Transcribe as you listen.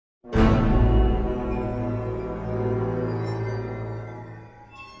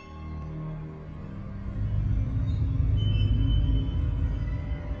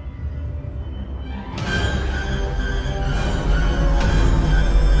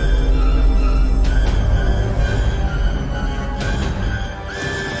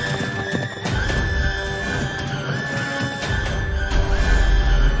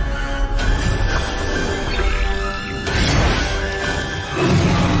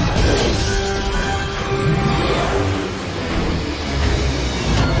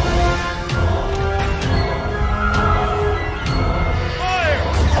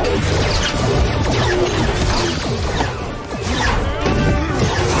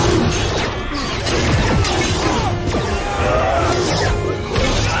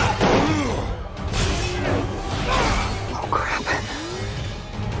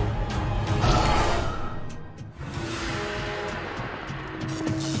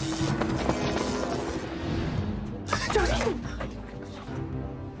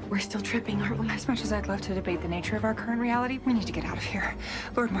still tripping, aren't we? As much as I'd love to debate the nature of our current reality, we need to get out of here.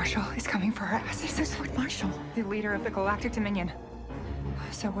 Lord Marshall is coming for our asses. This is Lord Marshall. The leader of the Galactic Dominion.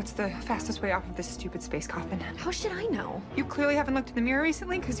 So what's the fastest way off of this stupid space coffin? How should I know? You clearly haven't looked in the mirror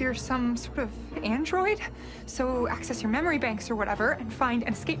recently because you're some sort of android. So access your memory banks or whatever and find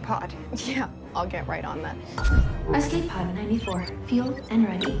an escape pod. Yeah, I'll get right on that. Escape pod 94. Fueled and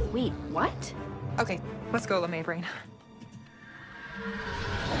ready. Wait, what? Okay, let's go, LeMay Brain.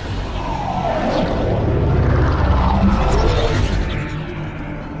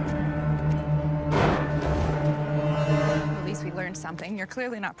 At least we learned something. You're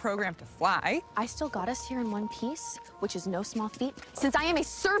clearly not programmed to fly. I still got us here in one piece, which is no small feat, since I am a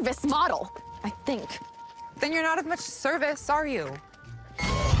service model, I think. Then you're not of much service, are you?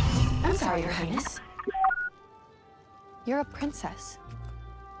 I'm sorry, Your Highness. You're a princess.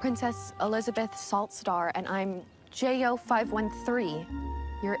 Princess Elizabeth Saltstar, and I'm JO513,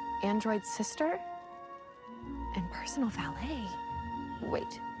 your android sister and personal valet.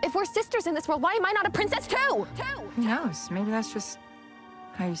 Wait, if we're sisters in this world, why am I not a princess too? Who knows? Maybe that's just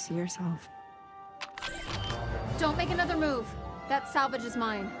how you see yourself. Don't make another move. That salvage is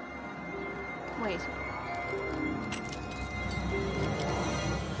mine. Wait.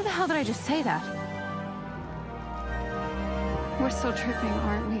 Why the hell did I just say that? We're still tripping,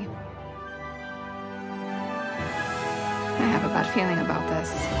 aren't we? I have a bad feeling about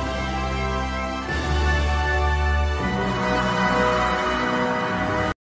this.